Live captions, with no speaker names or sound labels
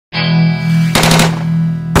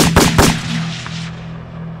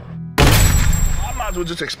as well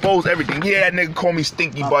just expose everything. Yeah, that nigga called me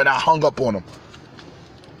stinky, but I hung up on him.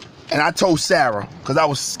 And I told Sarah, because I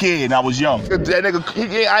was scared and I was young. That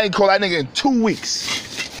nigga, I ain't called that nigga in 2 weeks.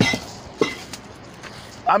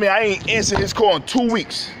 I mean, I ain't answered his call in 2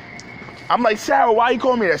 weeks. I'm like, Sarah, why you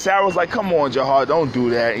calling me that? Sarah was like, come on, Jahar, don't do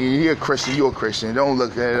that. You're a Christian, you're a Christian. Don't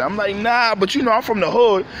look at it. I'm like, nah, but you know, I'm from the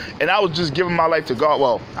hood, and I was just giving my life to God.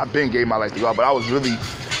 Well, I've been giving my life to God, but I was really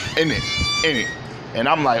in it. And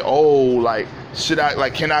I'm like, oh, like, should I,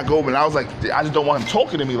 like, can I go? And I was like, I just don't want him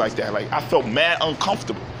talking to me like that. Like, I felt mad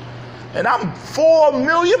uncomfortable. And I'm 4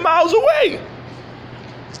 million miles away.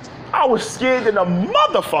 I was scared than a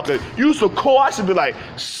motherfucker. You used to call, I should be like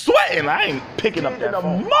sweating. I ain't picking up that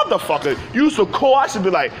phone. Motherfucker. You used to call, I should be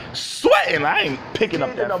like sweating. I ain't picking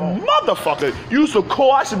up that phone. Motherfucker. You used to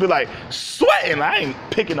call, I should be like sweating. I ain't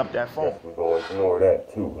picking up that phone. We're gonna ignore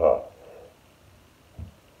that too, huh?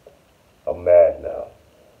 I'm mad now.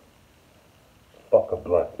 Fuck a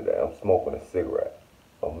blunt today. I'm smoking a cigarette.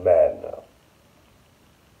 I'm mad now.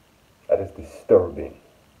 That is disturbing.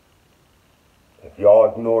 If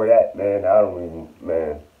y'all ignore that, man, I don't even,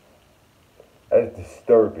 man. That is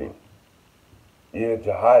disturbing. Yeah,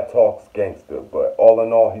 Jahar talks gangster, but all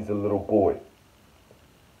in all, he's a little boy.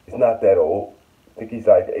 He's not that old. I think he's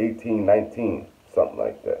like 18, 19, something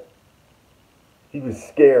like that. He was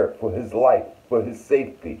scared for his life, for his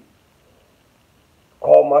safety.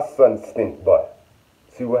 Call my son stink butt.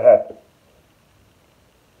 See what happened.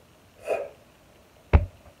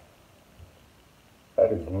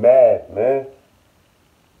 That is mad, man.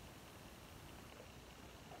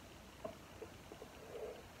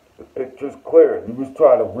 The picture's clear. You was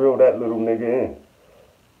trying to reel that little nigga in.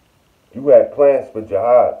 You had plans for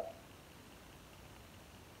Jahar.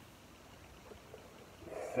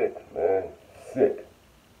 Sick, man. Sick.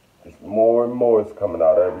 Just more and more is coming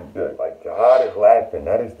out every day. Like, Jahar is laughing.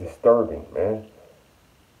 That is disturbing, man.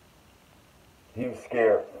 He was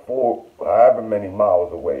scared for however many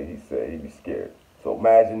miles away, he said he was scared. So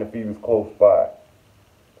imagine if he was close by.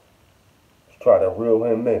 Just try to reel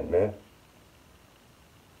him in, man.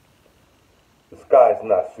 This guy's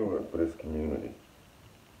not suited for this community.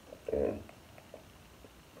 And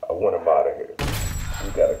I want him out of here.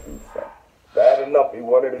 We gotta do something. Bad enough, he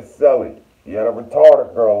wanted his celly. He had a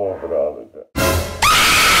retarded girl over the other day.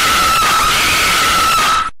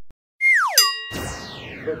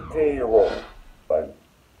 15-year-old. Like,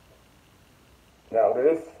 now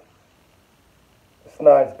this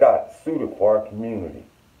nice guy suited for our community.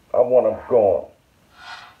 I want him gone.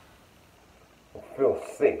 I feel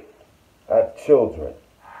safe. I have children.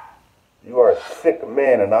 You are a sick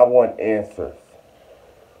man and I want answers.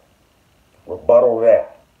 Rebuttal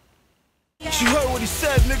that. She heard what he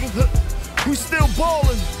said, nigga. We still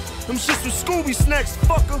ballin'. Them shits with Scooby snacks,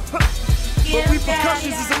 fucker. But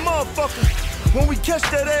repercussions is a motherfucker. When we catch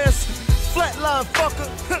that ass, flatline, fucker.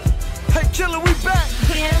 Hey, killer, we back.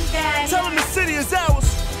 Tell him the city is ours.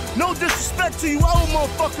 No disrespect to you old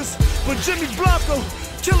motherfuckers, but Jimmy Blanco,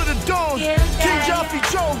 Killer the Dawn, King Joffrey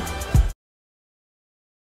Joe.